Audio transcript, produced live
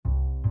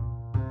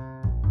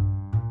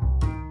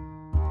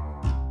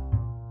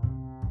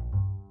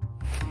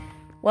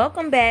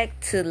Welcome back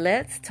to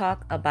Let's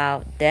Talk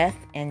About Death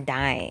and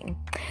Dying.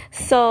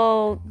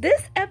 So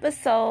this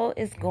episode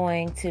is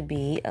going to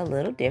be a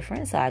little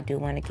different, so I do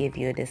want to give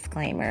you a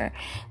disclaimer.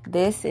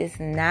 This is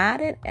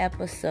not an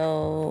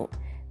episode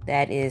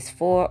that is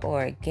for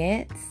or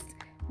against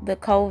the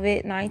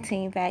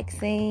COVID-19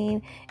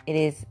 vaccine. It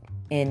is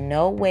in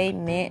no way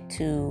meant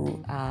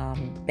to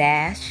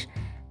bash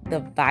the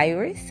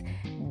virus.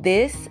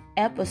 This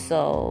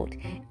episode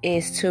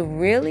is to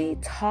really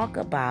talk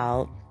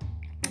about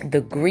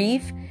the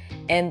grief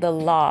and the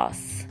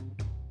loss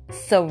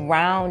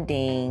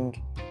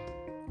surrounding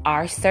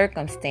our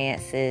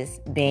circumstances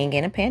being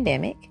in a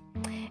pandemic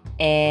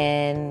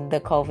and the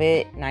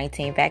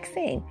COVID-19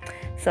 vaccine.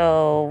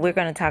 So we're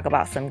going to talk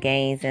about some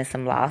gains and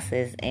some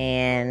losses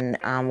and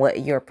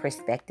what your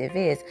perspective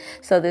is.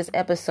 So this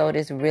episode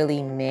is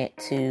really meant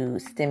to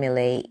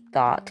stimulate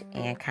thought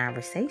and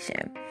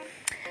conversation.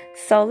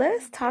 So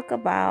let's talk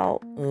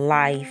about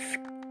life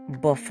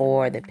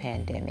before the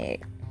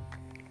pandemic.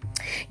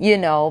 You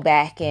know,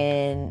 back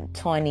in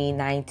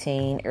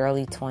 2019,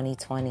 early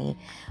 2020,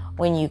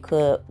 when you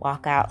could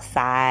walk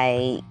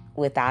outside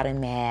without a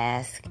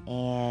mask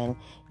and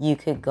you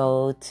could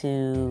go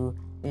to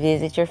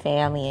visit your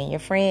family and your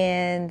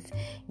friends,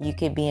 you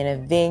could be in a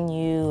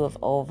venue of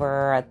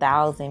over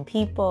 1,000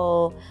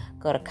 people,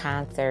 go to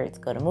concerts,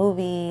 go to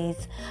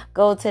movies,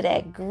 go to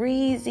that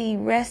greasy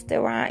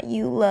restaurant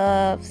you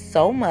love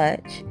so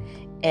much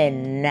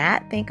and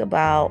not think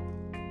about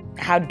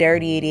how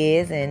dirty it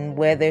is and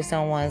whether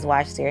someone's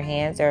washed their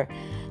hands or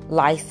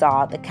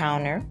Lysol the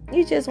counter.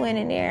 You just went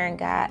in there and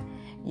got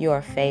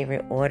your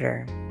favorite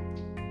order.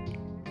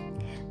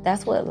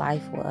 That's what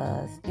life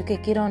was. You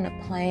could get on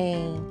a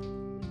plane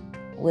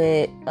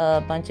with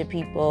a bunch of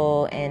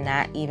people and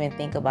not even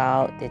think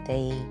about, did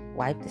they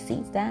wipe the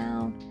seats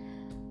down?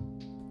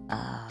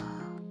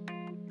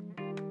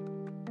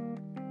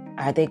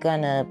 Are they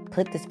gonna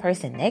put this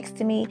person next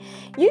to me?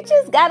 You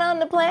just got on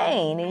the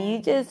plane and you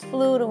just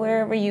flew to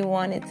wherever you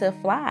wanted to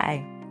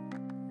fly.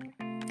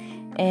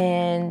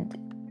 And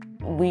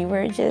we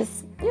were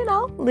just,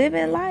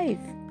 living life.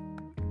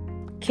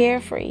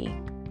 Carefree.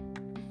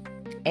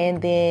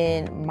 And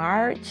then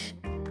March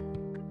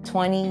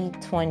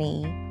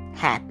 2020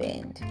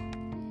 happened.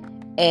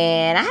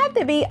 And I have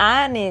to be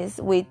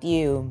honest with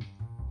you.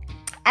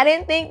 I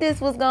didn't think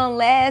this was gonna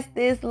last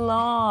this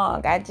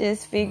long. I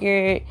just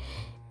figured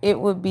it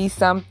would be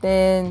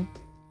something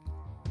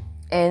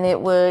and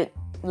it would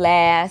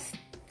last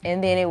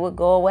and then it would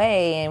go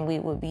away and we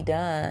would be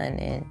done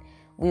and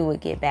we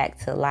would get back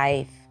to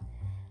life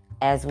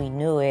as we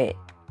knew it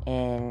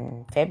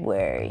in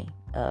February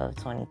of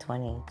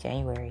 2020,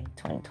 January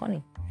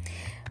 2020.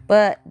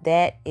 But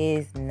that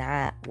is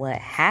not what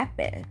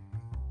happened.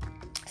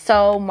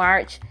 So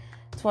March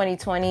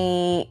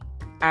 2020,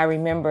 I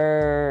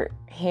remember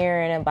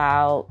hearing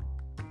about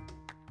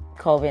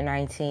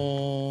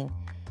COVID-19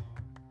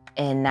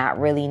 and not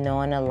really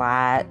knowing a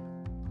lot.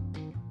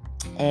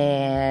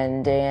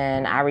 And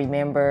then I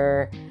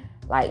remember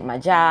like my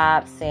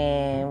job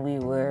saying we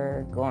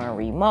were going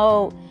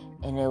remote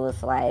and it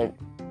was like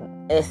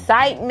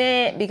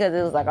excitement because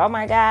it was like, oh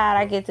my God,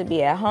 I get to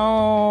be at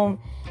home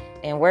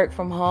and work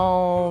from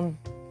home.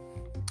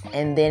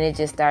 And then it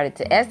just started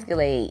to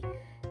escalate.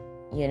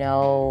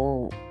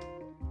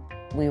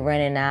 We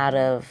running out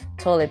of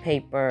toilet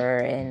paper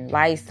and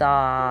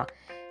Lysol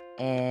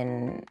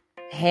and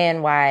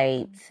hand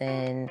wipes,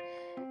 and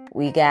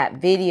we got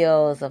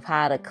videos of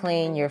how to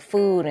clean your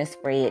food and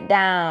spray it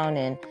down,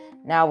 and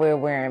now we're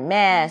wearing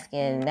masks,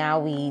 and now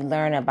we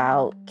learn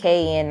about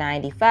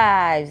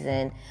KN95s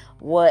and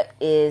what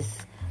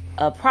is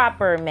a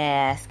proper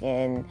mask,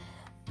 and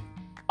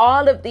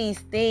all of these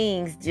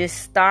things just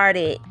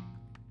started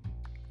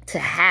to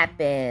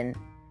happen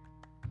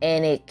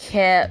and it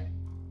kept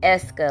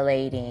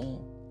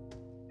escalating.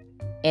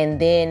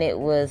 And then it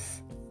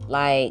was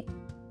like,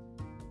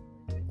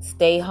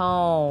 stay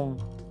home,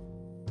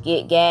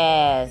 get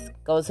gas,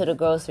 go to the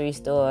grocery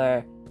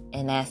store,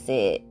 and that's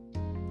it.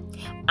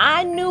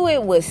 I knew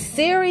it was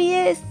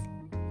serious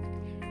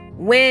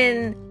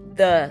when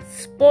the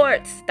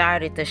sports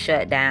started to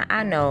shut down.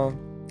 I know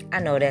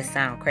that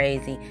sounds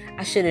crazy.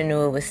 I should have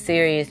knew it was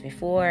serious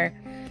before,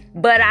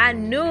 but I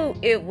knew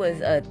it was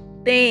a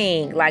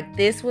thing. Like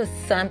this was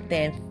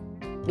something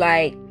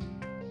like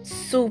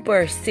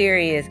super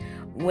serious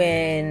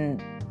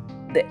when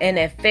the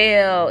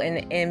NFL and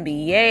the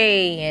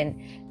NBA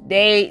and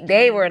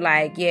they were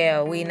like,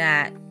 yeah, we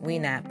not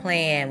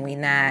playing, we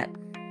not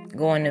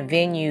going to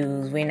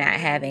venues, we're not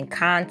having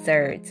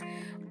concerts,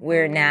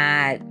 we're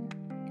not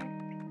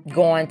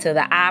going to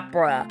the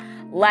opera.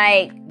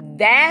 Like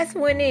that's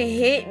when it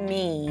hit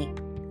me.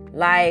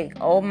 Like,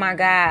 oh my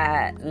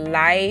God,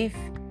 life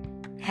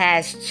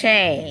has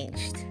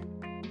changed.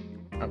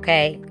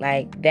 Okay,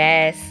 like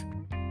that's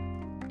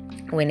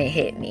when it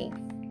hit me.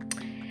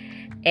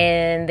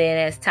 And then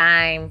as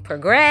time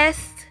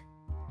progressed,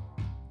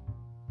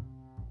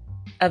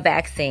 a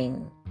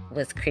vaccine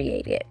was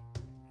created.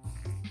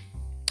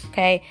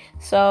 Okay,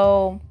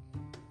 so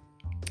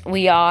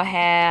We all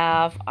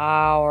have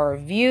our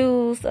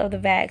views of the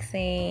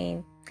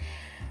vaccine.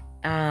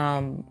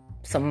 Some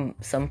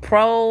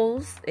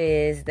pros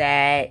is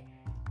that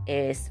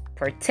it's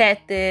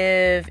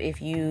protective.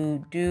 If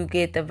you do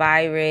get the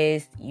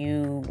virus,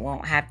 you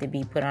won't have to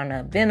be put on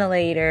a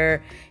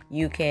ventilator.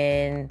 You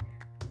can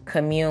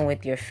commune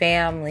with your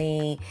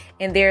family,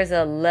 and there's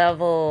a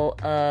level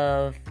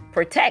of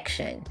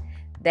protection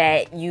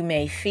that you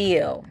may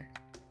feel.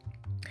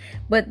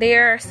 But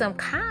there are some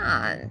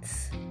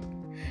cons,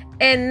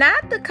 and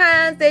not the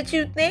cons that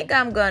you think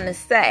I'm going to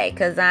say,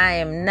 because I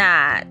am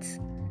not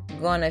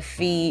going to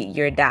feed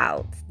your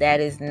doubts. That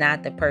is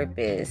not the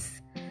purpose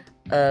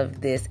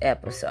of this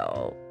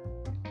episode.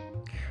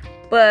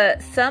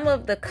 But some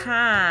of the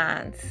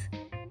cons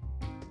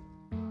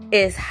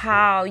is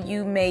how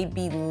you may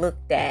be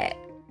looked at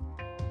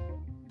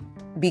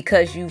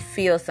because you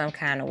feel some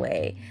kind of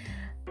way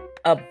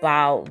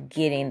about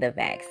getting the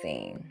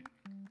vaccine.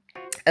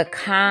 A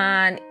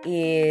con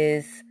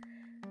is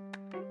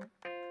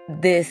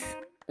this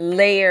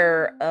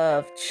layer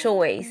of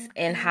choice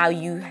and how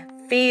you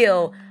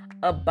feel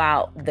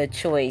about the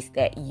choice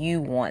that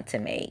you want to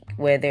make,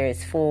 whether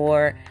it's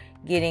for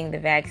getting the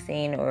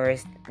vaccine or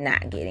it's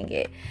not getting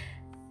it.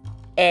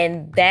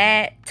 And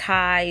that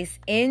ties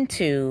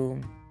into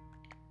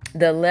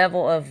the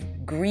level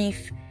of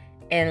grief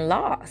and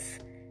loss.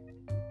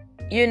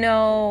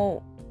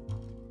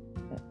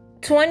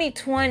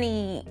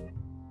 2020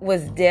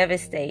 was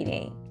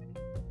devastating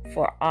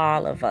for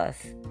all of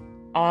us,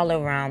 all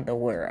around the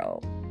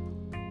world.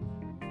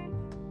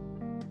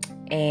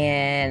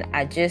 And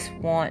I just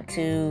want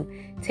to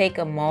take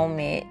a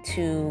moment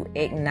to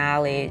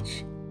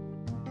acknowledge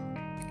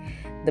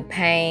the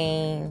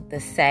pain, the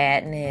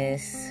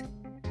sadness,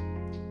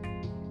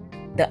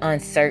 the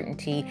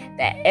uncertainty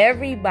that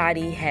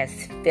everybody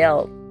has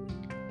felt,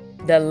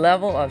 the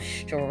level of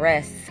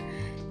stress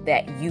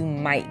that you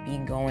might be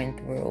going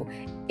through.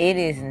 It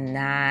is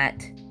not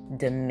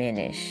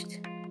diminished.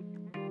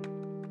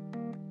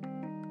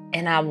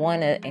 And I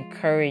want to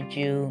encourage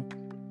you,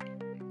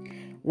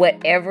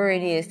 whatever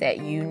it is that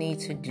you need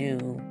to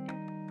do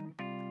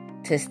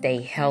to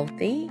stay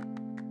healthy,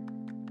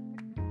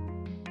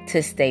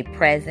 to stay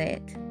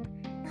present,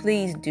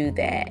 please do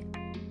that.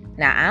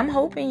 Now, I'm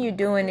hoping you're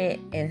doing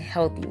it in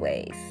healthy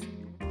ways.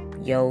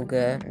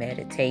 Yoga,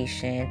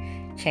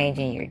 meditation,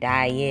 changing your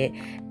diet,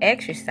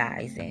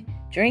 exercising,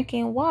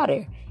 drinking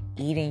water,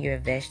 eating your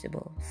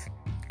vegetables,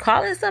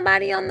 calling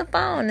somebody on the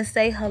phone to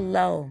say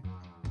hello.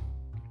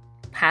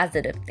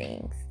 Positive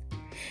things.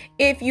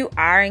 If you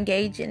are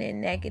engaging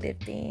in negative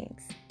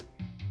things,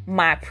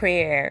 my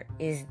prayer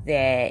is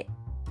that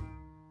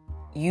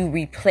you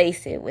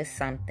replace it with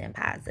something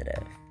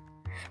positive.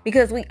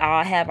 Because we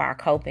all have our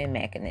coping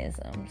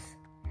mechanisms.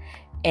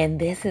 And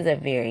this is a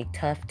very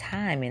tough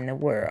time in the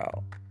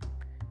world.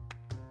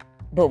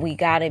 But we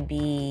got to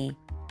be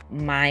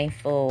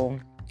mindful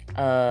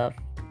of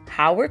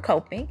how we're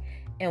coping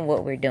and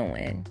what we're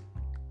doing.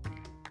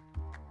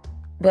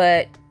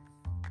 But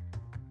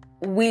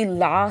we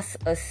lost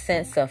a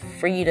sense of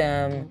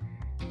freedom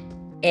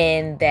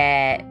in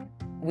that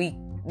we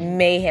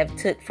may have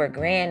took for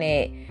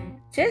granted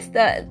just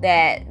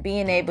that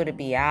being able to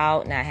be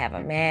out, not have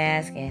a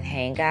mask, and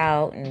hang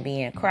out and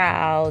be in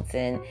crowds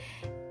and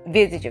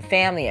visit your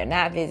family or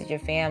not visit your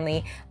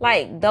family.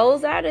 Like,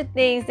 those are the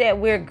things that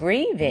we're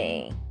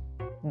grieving,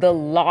 the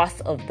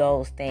loss of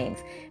those things.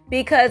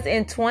 Because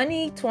in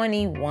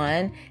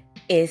 2021,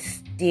 it's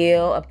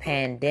still a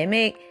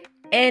pandemic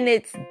and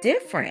it's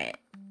different.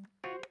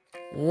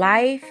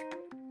 Life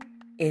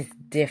is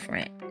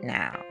different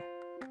now.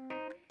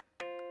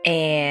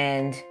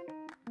 And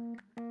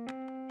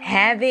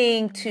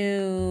having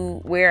to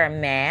wear a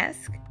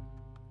mask,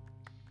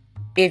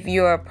 if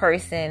you're a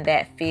person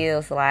that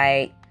feels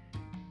like,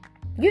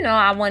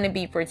 I want to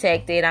be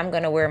protected, I'm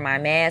going to wear my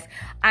mask.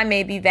 I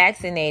may be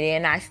vaccinated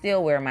and I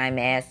still wear my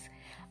mask.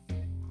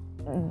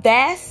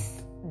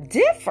 That's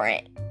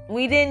different.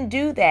 We didn't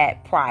do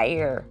that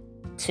prior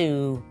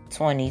to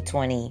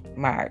 2020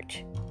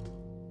 March.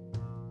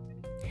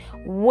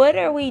 What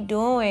are we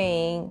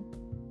doing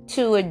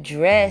to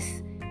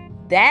address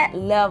that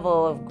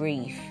level of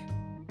grief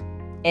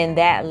and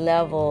that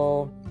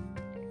level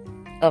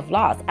of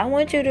loss? I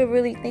want you to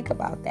really think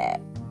about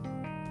that.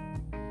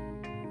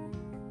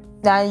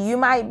 Now, you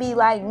might be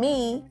like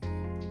me,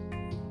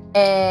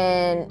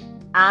 and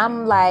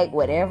I'm like,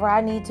 whatever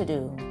I need to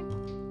do,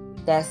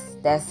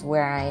 that's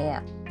where I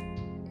am.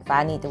 If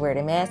I need to wear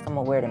the mask, I'm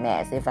going to wear the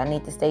mask. If I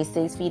need to stay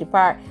 6 feet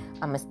apart,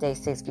 I'm going to stay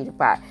 6 feet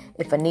apart.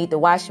 If I need to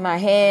wash my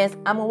hands,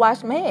 I'm going to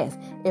wash my hands.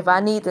 If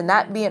I need to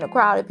not be in a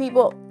crowd of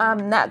people,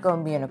 I'm not going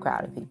to be in a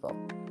crowd of people.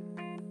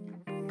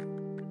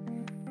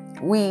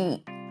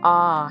 We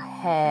all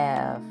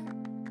have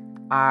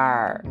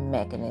our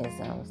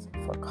mechanisms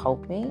for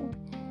coping,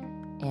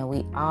 and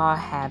we all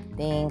have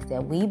things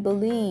that we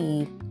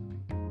believe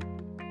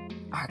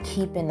are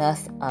keeping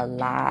us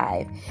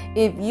alive.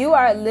 If you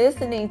are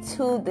listening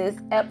to this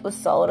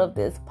episode of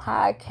this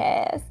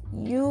podcast,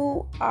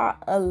 you are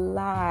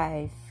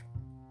alive.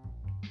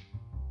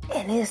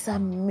 And it's a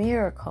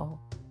miracle.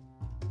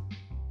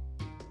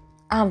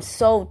 I'm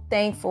so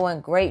thankful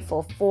and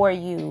grateful for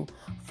you,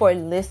 for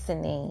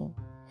listening,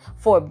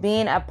 for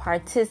being a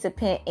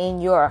participant in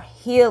your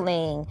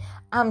healing.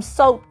 I'm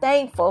so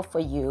thankful for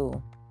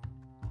you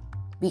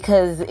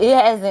because it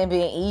hasn't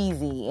been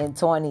easy in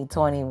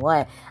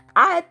 2021.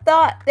 I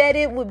thought that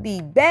it would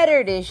be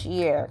better this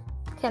year.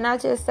 Can I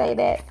just say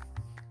that?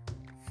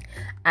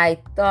 I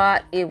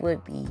thought it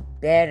would be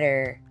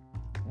better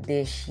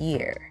this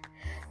year.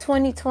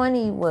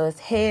 2020 was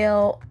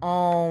hell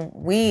on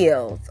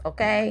wheels,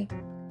 okay?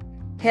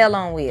 Hell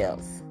on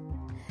wheels.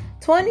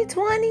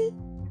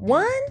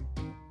 2021,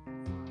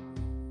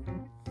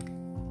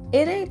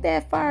 it ain't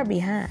that far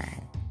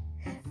behind.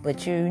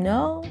 But you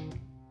know,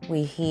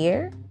 we're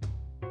here.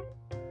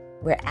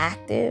 We're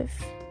active.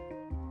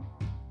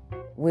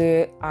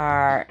 We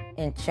are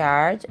in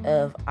charge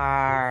of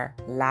our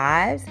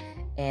lives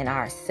and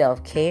our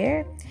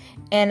self-care.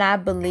 And I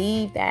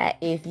believe that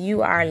if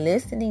you are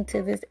listening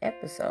to this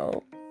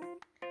episode,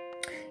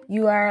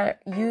 you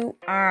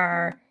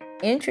are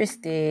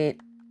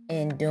interested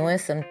in doing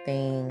some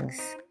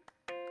things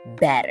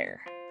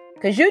better.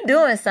 Because you're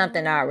doing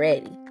something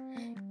already.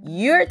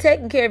 You're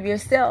taking care of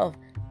yourself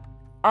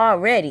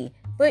already,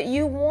 but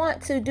you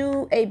want to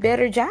do a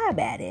better job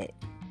at it.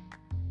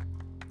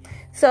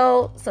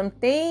 So some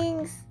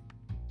things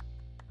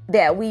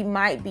that we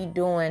might be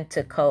doing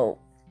to cope.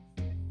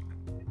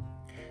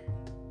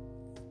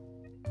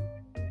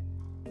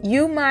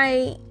 You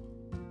might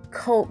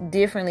cope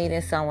differently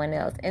than someone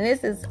else. And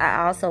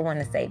I also want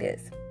to say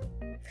this,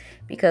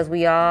 because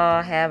we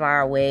all have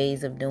our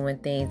ways of doing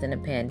things in the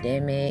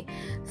pandemic.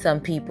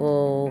 Some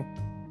people,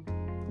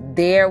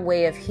 their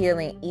way of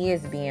healing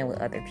is being with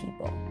other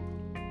people.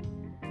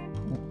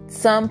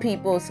 Some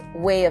people's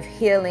way of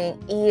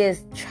healing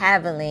is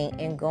traveling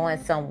and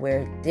going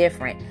somewhere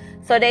different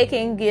so they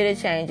can get a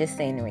change of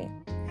scenery.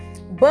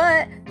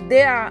 But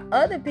there are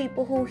other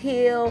people who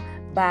heal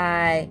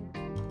by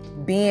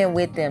being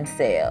with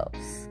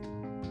themselves.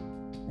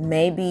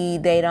 Maybe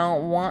they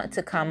don't want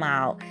to come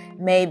out.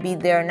 Maybe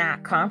they're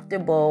not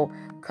comfortable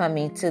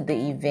coming to the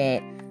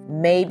event.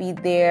 Maybe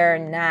they're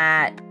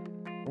not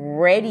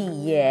ready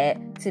yet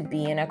to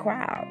be in a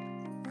crowd.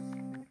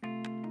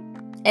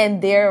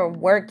 And they're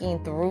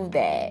working through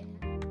that.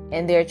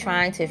 And they're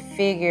trying to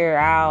figure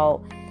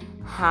out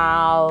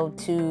how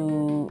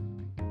to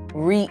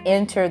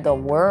re-enter the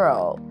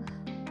world.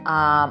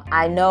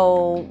 I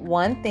know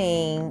one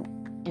thing,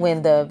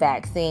 when the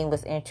vaccine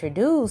was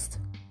introduced,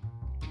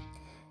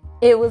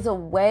 it was a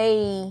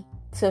way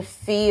to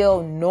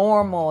feel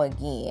normal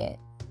again.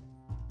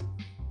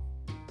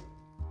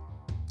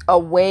 A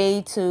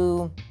way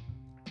to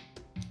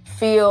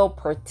feel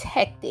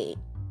protected.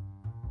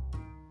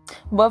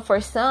 But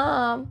for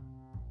some,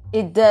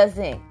 it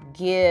doesn't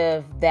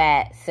give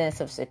that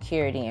sense of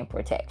security and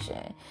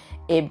protection.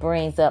 It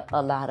brings up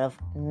a lot of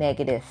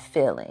negative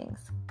feelings.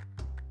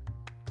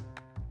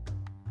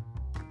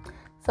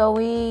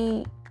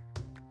 So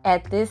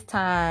at this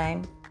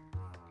time,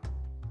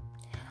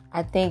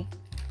 I think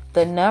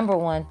the number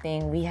one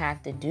thing we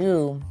have to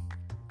do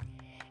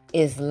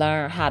is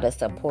learn how to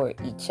support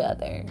each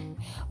other.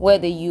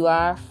 Whether you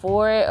are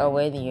for it or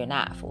whether you're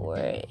not for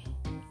it.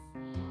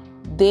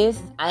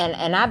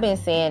 And I've been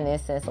saying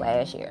this since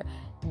last year.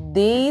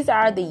 These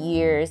are the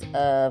years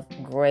of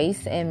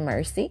grace and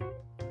mercy.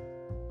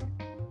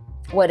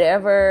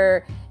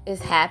 Whatever is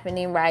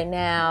happening right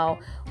now,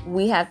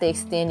 we have to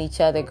extend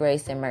each other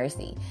grace and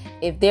mercy.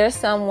 If there's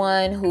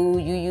someone who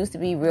you used to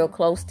be real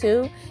close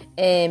to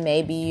and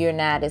maybe you're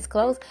not as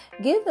close,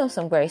 give them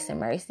some grace and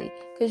mercy,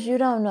 because you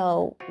don't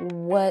know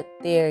what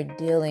they're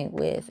dealing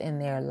with in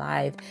their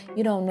life.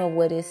 You don't know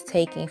what it's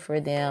taking for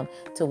them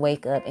to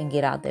wake up and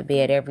get out of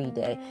bed every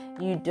day.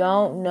 You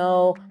don't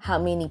know how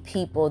many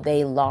people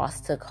they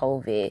lost to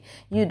COVID.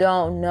 You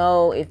don't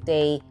know if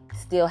they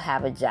still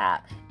have a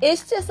job.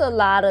 It's just a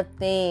lot of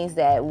things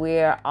that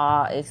we're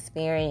all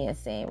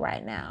experiencing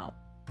right now.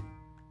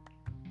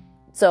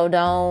 So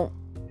don't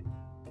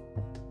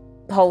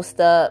post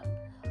up,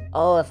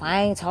 oh, if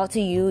I ain't talk to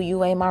you,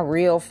 you ain't my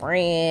real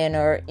friend.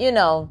 Or,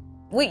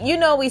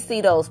 we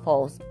see those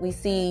posts. We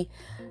see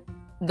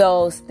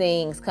those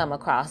things come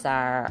across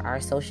our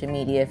social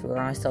media, if we're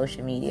on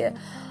social media.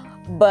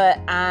 But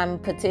I'm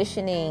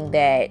petitioning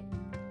that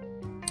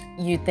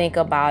you think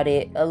about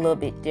it a little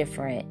bit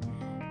different.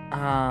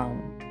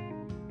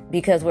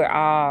 Because we're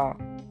all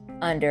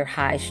under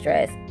high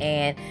stress,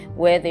 and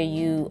whether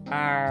you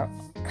are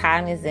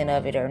cognizant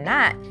of it or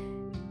not,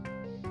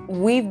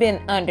 we've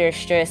been under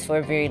stress for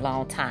a very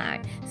long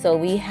time. So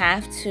we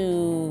have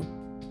to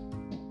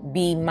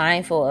be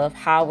mindful of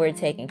how we're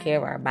taking care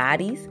of our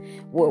bodies,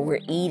 what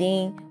we're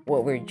eating,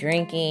 what we're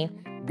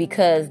drinking,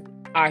 because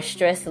our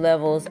stress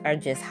levels are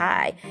just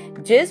high.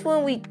 Just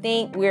when we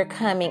think we're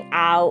coming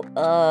out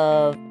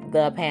of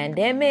the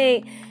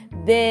pandemic,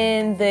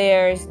 then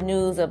there's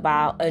news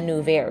about a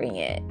new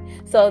variant.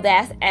 So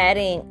that's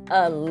adding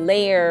a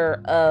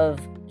layer of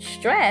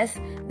stress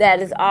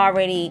that is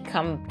already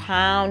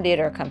compounded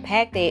or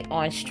compacted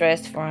on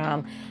stress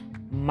from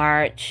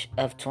March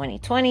of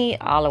 2020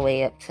 all the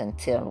way up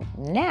until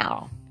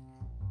now.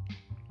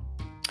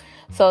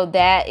 So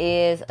that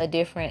is a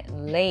different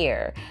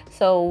layer.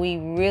 So we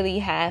really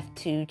have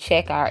to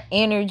check our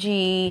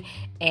energy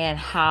and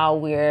how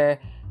we're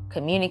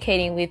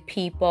communicating with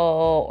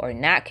people or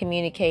not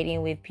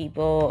communicating with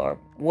people, or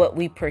what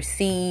we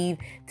perceive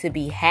to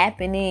be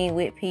happening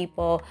with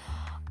people.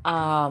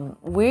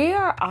 We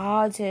are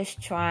all just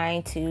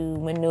trying to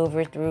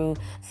maneuver through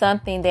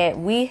something that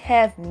we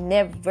have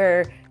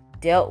never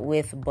dealt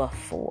with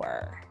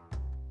before.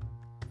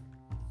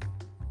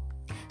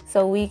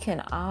 So we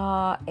can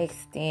all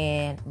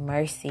extend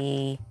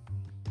mercy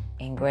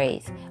and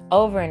grace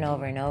over and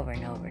over and over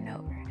and over and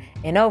over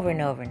and over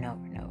and over and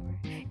over and over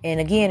and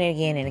again and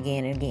again and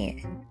again and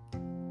again.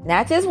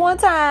 Not just one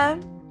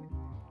time,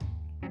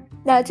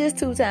 not just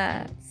 2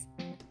 times,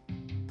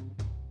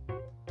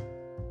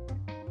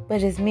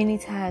 but as many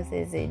times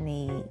as it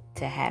needs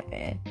to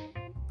happen.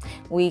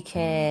 We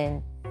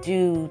can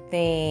do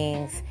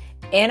things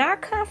in our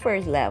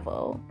comfort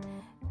level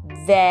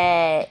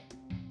that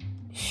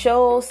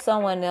show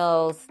someone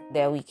else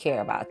that we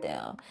care about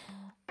them.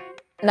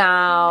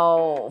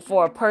 Now,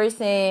 for a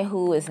person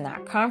who is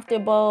not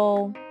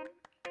comfortable,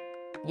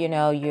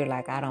 you're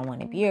like, I don't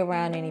want to be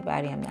around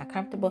anybody, I'm not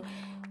comfortable.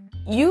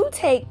 You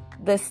take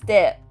the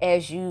step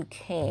as you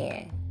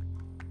can.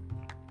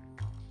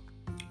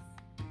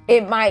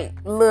 It might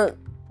look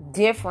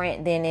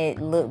different than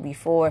it looked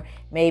before.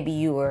 Maybe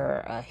you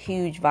were a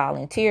huge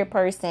volunteer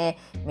person.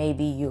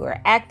 Maybe you were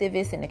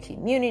activist in the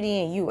community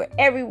and you were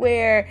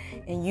everywhere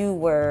and you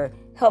were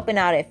helping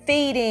out at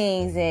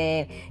feedings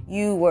and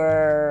you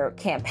were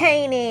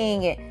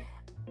campaigning.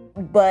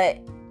 But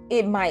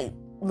it might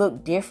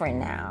look different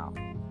now.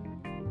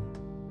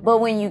 But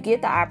when you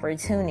get the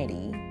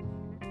opportunity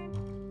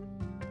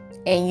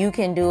and you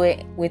can do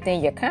it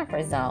within your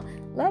comfort zone,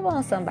 love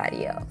on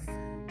somebody else.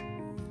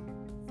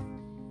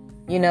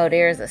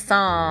 There's a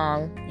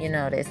song,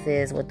 that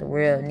says what the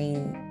world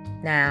needs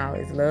now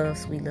is love,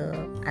 sweet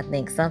love. I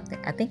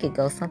think it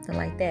goes something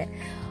like that.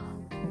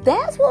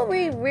 That's what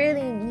we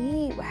really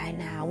need right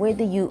now,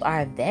 whether you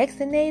are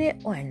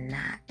vaccinated or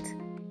not.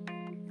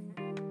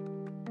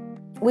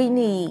 We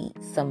need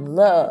some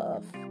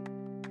love.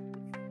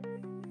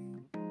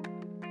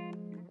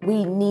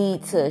 We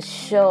need to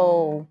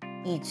show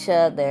each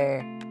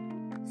other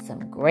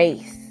some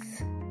grace.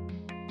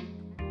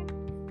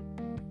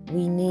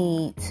 We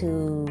need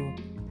to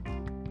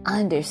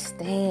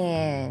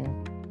understand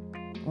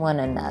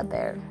one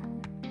another.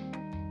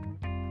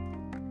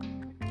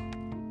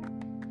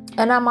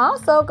 And I'm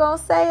also going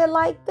to say it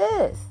like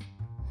this.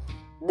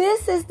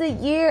 This is the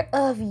year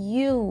of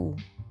you.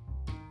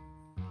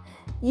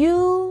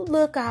 You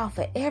look out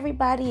for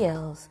everybody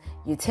else.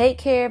 You take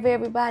care of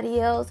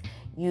everybody else.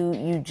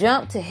 You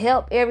jump to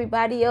help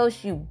everybody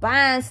else. You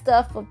buying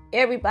stuff for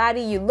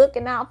everybody. You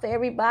looking out for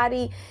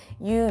everybody.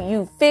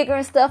 You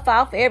figuring stuff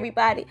out for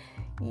everybody.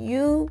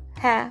 You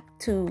have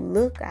to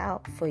look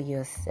out for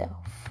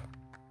yourself.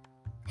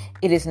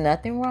 It is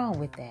nothing wrong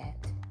with that.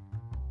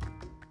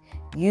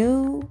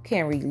 You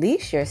can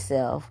release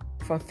yourself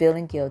from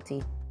feeling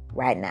guilty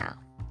right now.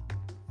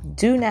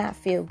 Do not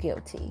feel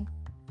guilty.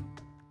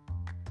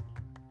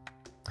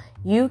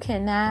 You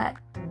cannot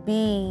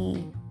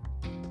be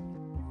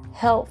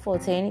helpful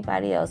to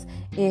anybody else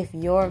if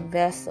your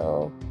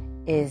vessel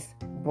is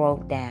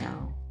broke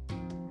down.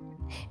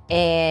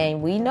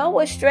 And we know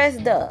what stress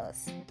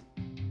does.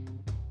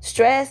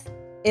 Stress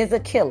is a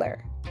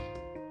killer.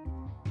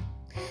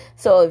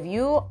 So if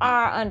you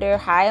are under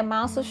high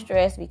amounts of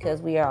stress,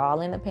 because we are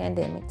all in a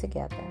pandemic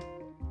together,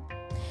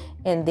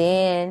 and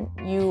then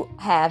you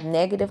have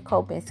negative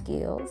coping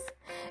skills,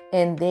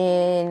 and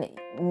then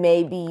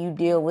maybe you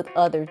deal with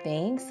other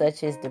things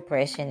such as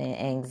depression and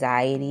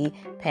anxiety,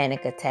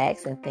 panic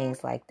attacks, and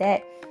things like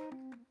that,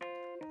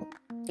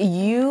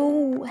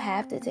 you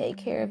have to take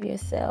care of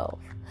yourself.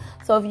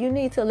 So if you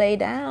need to lay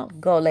down,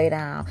 go lay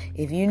down.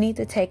 If you need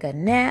to take a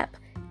nap,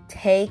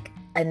 take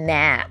a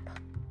nap.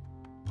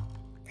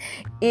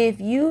 If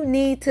you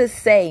need to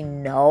say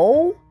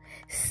no,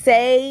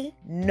 say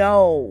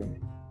no.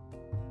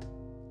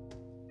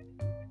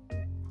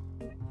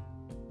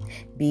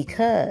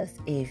 Because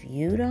if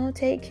you don't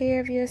take care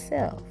of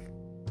yourself,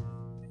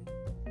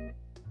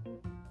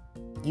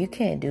 you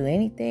can't do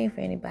anything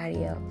for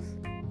anybody else.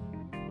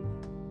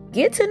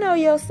 Get to know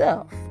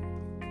yourself.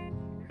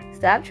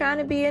 Stop trying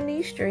to be in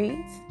these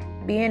streets,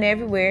 being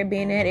everywhere,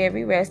 being at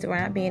every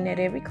restaurant, being at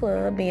every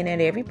club, being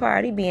at every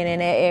party, being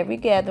at every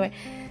gathering.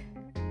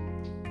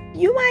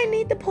 You might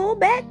need to pull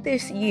back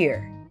this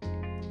year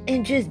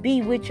and just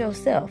be with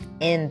yourself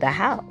in the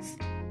house.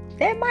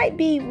 That might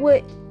be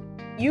what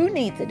you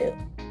need to do.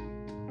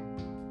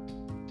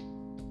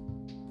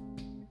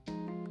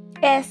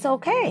 That's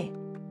okay.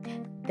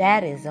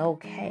 That is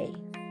okay.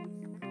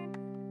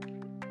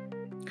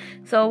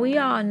 So we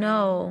all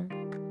know,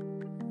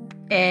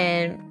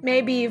 and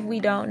maybe if we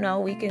don't know,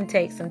 we can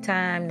take some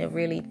time to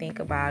really think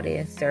about it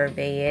and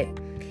survey it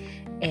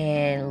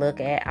and look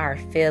at our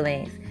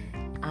feelings.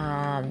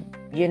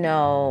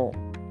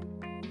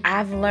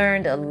 I've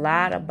learned a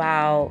lot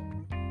about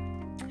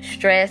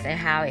stress and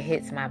how it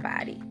hits my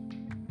body.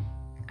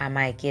 I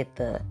might get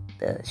the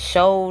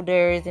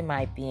shoulders. It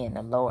might be in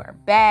the lower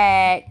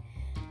back.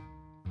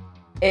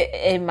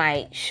 It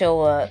might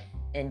show up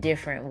in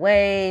different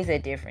ways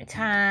at different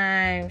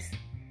times.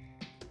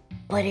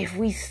 But if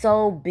we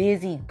so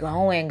busy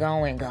going,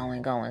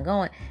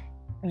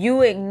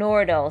 you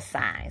ignore those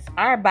signs.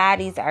 Our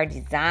bodies are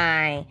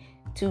designed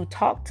to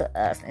talk to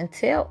us and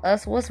tell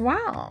us what's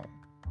wrong.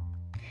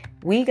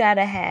 We got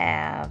to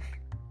have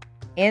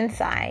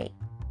insight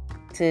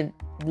to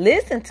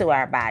listen to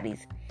our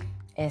bodies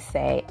and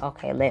say,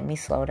 okay, let me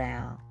slow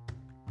down.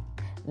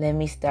 Let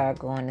me start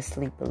going to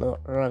sleep a little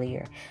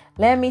earlier.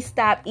 Let me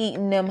stop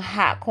eating them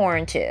hot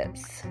corn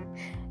chips.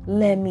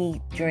 Let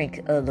me drink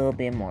a little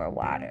bit more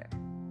water.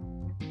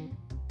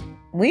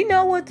 We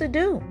know what to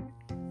do,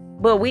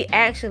 but we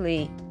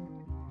actually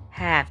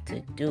have to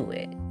do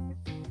it.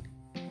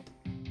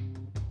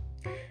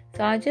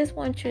 So I just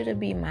want you to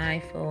be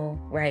mindful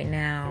right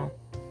now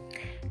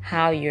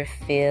how you're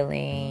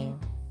feeling,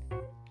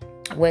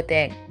 what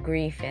that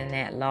grief and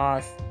that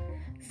loss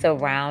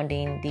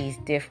surrounding these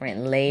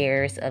different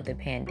layers of the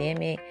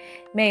pandemic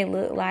may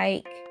look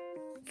like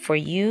for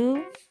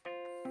you.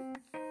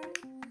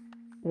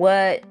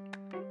 What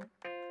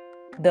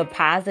the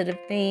positive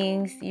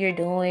things you're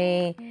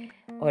doing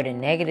or the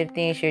negative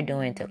things you're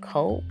doing to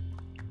cope,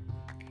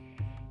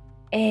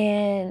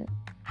 and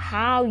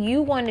how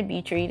you want to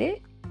be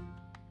treated,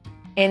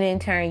 and in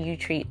turn you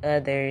treat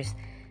others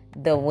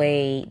the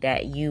way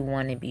that you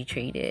want to be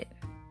treated.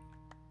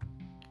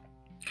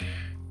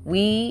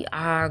 We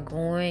are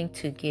going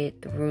to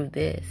get through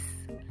this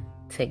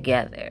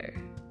together.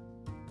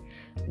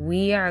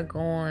 We are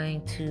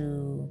going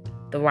to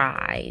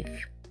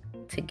thrive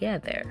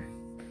together.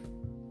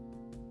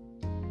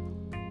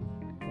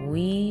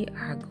 We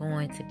are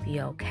going to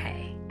be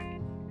okay.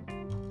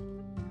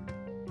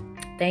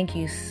 Thank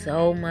you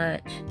so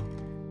much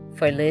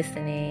for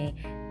listening.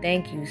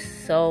 Thank you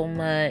so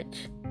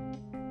much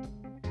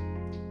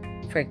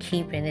for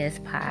keeping this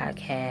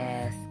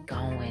podcast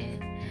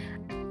going.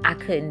 I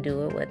couldn't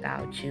do it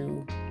without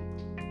you.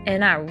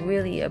 And I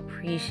really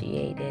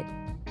appreciate it.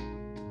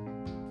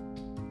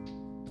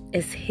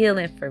 It's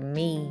healing for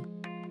me.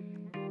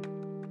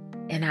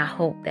 And I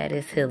hope that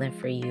it's healing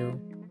for you.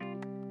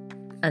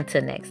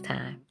 Until next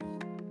time.